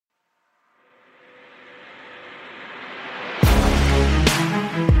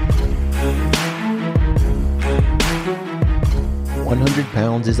100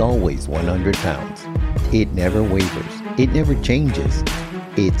 pounds is always 100 pounds. It never wavers. It never changes.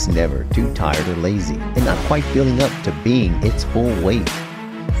 It's never too tired or lazy and not quite feeling up to being its full weight.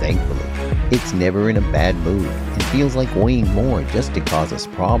 Thankfully, it's never in a bad mood and feels like weighing more just to cause us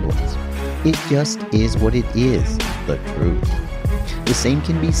problems. It just is what it is, the truth. The same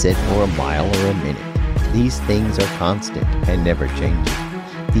can be said for a mile or a minute. These things are constant and never changing.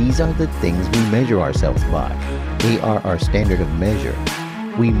 These are the things we measure ourselves by. They are our standard of measure.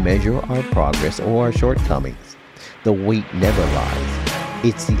 We measure our progress or our shortcomings. The weight never lies.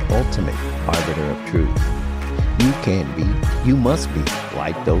 It's the ultimate arbiter of truth. You can be, you must be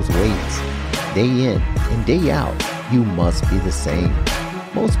like those weights. Day in and day out, you must be the same.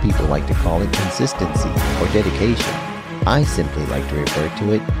 Most people like to call it consistency or dedication. I simply like to refer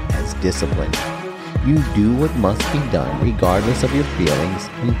to it as discipline. You do what must be done regardless of your feelings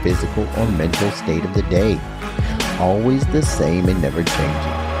and physical or mental state of the day. Always the same and never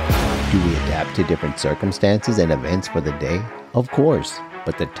changing. Do we adapt to different circumstances and events for the day? Of course,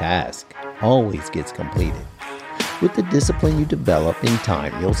 but the task always gets completed. With the discipline you develop in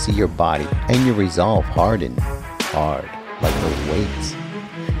time, you'll see your body and your resolve harden, hard, like those weights.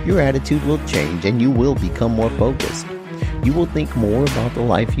 Your attitude will change and you will become more focused. You will think more about the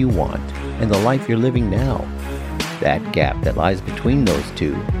life you want and the life you're living now. That gap that lies between those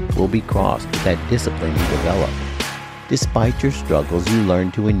two will be crossed with that discipline you develop. Despite your struggles, you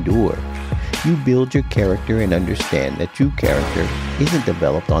learn to endure. You build your character and understand that true character isn't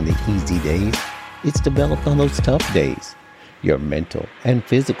developed on the easy days. It's developed on those tough days. Your mental and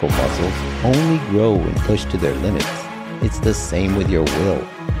physical muscles only grow and push to their limits. It's the same with your will.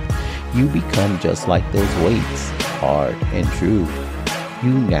 You become just like those weights, hard and true.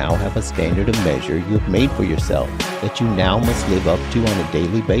 You now have a standard of measure you have made for yourself that you now must live up to on a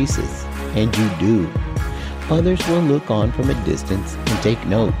daily basis, and you do. Others will look on from a distance and take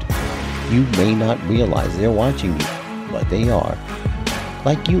note. You may not realize they're watching you, but they are.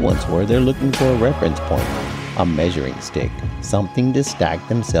 Like you once were, they're looking for a reference point, a measuring stick, something to stack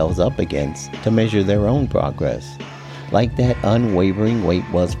themselves up against to measure their own progress. Like that unwavering weight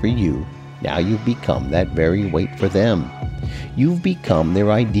was for you, now you've become that very weight for them. You've become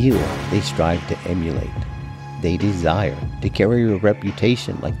their ideal they strive to emulate. They desire to carry a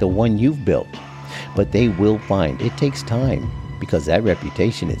reputation like the one you've built, but they will find it takes time because that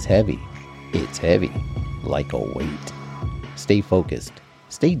reputation is heavy. It's heavy, like a weight. Stay focused,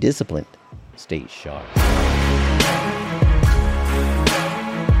 stay disciplined, stay sharp.